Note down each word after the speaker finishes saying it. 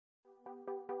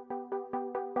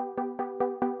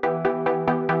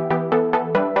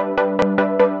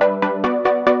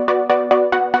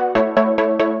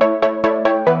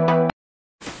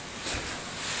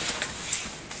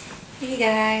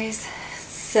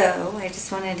So I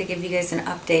just wanted to give you guys an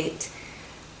update.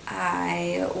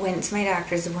 I went to my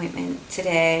doctor's appointment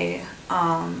today.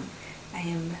 I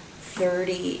am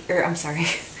 30, or I'm sorry,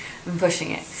 I'm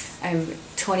pushing it. I'm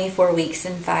 24 weeks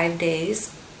and 5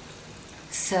 days.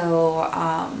 So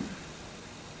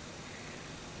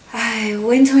I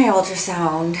went to my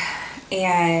ultrasound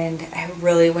and I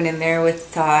really went in there with the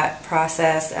thought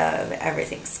process of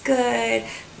everything's good,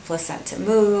 the placenta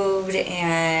moved,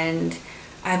 and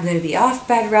I'm going to be off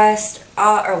bed rest,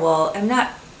 well, I'm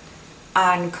not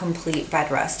on complete bed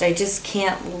rest. I just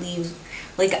can't leave,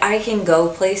 like, I can go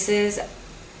places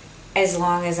as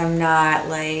long as I'm not,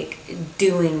 like,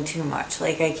 doing too much.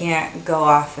 Like, I can't go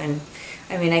off and,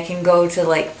 I mean, I can go to,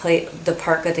 like, play the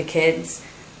park with the kids,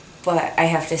 but I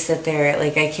have to sit there,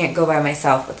 like, I can't go by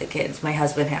myself with the kids. My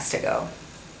husband has to go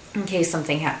in case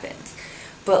something happens.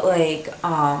 But, like,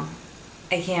 I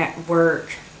can't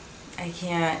work, I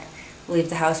can't leave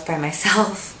the house by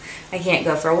myself. I can't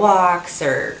go for walks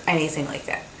or anything like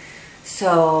that.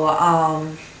 So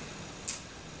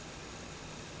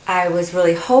I was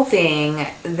really hoping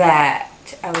that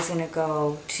I was going to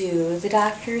go to the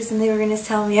doctors and they were going to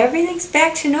tell me everything's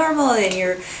back to normal and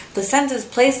your placenta's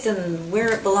placed in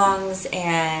where it belongs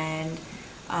and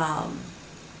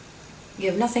you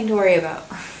have nothing to worry about.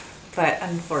 But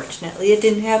unfortunately it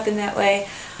didn't happen that way.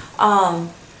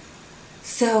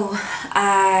 So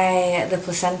the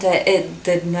placenta,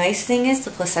 the nice thing is the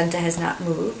placenta has not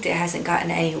moved. It hasn't gotten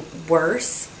any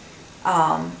worse,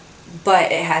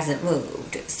 but it hasn't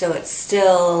moved. So it's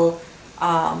still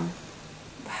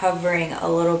hovering a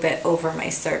little bit over my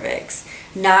cervix.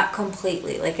 Not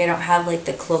completely. Like, I don't have like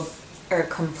the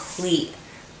complete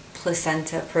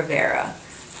placenta previa,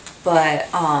 but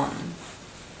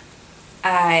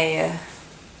I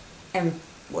am,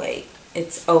 like,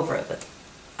 it's over the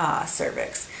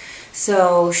cervix.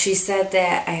 So she said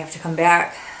that I have to come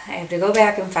back. I have to go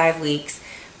back in 5 weeks,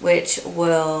 which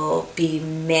will be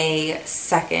May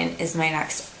 2nd is my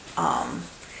next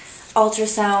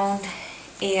ultrasound,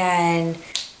 and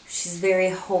she's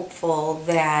very hopeful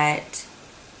that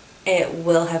it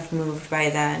will have moved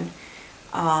by then.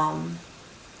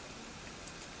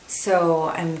 So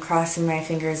I'm crossing my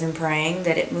fingers and praying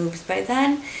that it moves by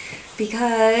then,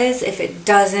 because if it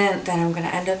doesn't, then I'm going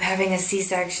to end up having a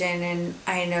C-section, and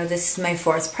I know this is my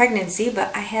 4th pregnancy,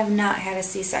 but I have not had a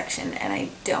C-section, and I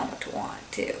don't want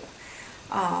to.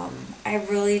 I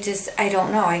really just, I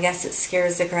don't know, I guess it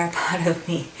scares the crap out of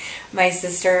me. My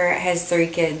sister has 3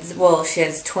 kids, well, she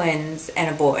has twins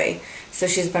and a boy, so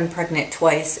she's been pregnant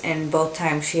twice, and both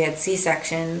times she had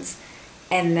C-sections,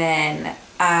 and then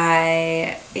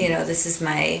this is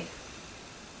my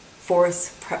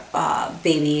 4th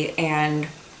baby, and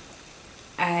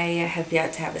I have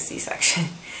yet to have a C-section.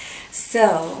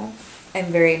 So I'm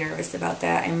very nervous about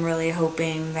that. I'm really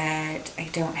hoping that I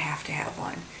don't have to have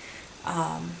one.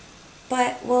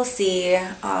 But we'll see.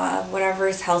 Whatever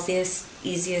is healthiest,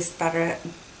 easiest, better,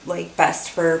 like,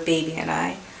 best for baby and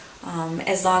I.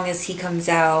 As long as he comes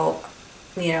out,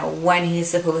 when he's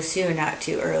supposed to, not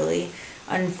too early.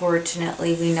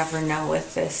 Unfortunately, we never know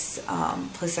with this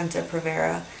placenta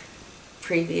previa.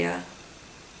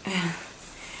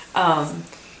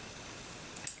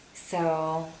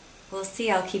 So we'll see.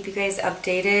 I'll keep you guys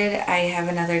updated. I have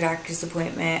another doctor's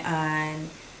appointment on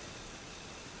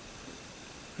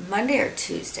Monday or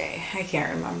Tuesday. I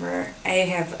can't remember. I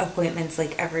have appointments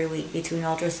like every week between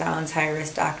ultrasounds,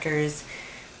 high-risk doctors,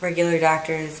 regular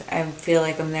doctors. I feel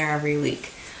like I'm there every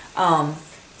week.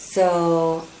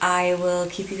 So I will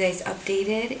keep you guys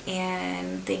updated,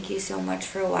 and thank you so much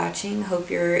for watching. Hope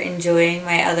you're enjoying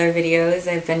my other videos.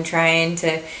 I've been trying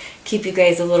to keep you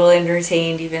guys a little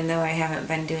entertained, even though I haven't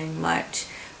been doing much.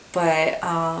 But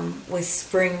with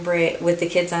spring break, with the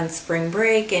kids on spring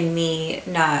break and me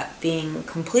not being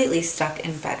completely stuck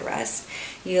in bed rest,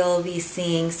 you'll be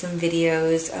seeing some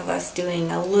videos of us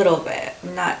doing a little bit,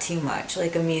 not too much,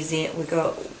 like a museum. We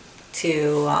go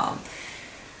to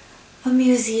a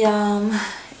museum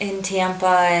in Tampa,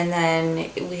 and then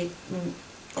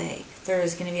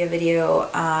there's gonna be a video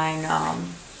on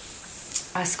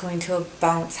us going to a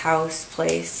bounce house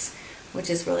place, which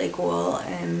is really cool.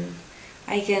 And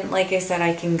I can, like I said,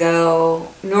 I can go,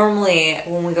 normally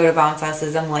when we go to bounce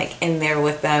houses, I'm like in there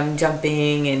with them,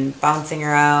 jumping and bouncing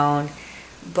around,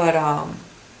 but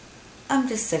I'm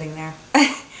just sitting there.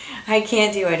 I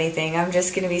can't do anything. I'm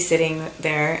just gonna be sitting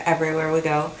there everywhere we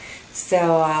go.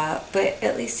 So, but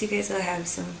at least you guys will have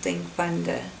something fun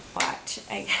to watch,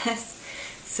 I guess.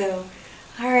 So,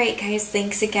 alright guys,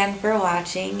 thanks again for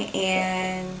watching,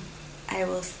 and I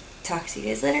will talk to you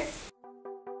guys later.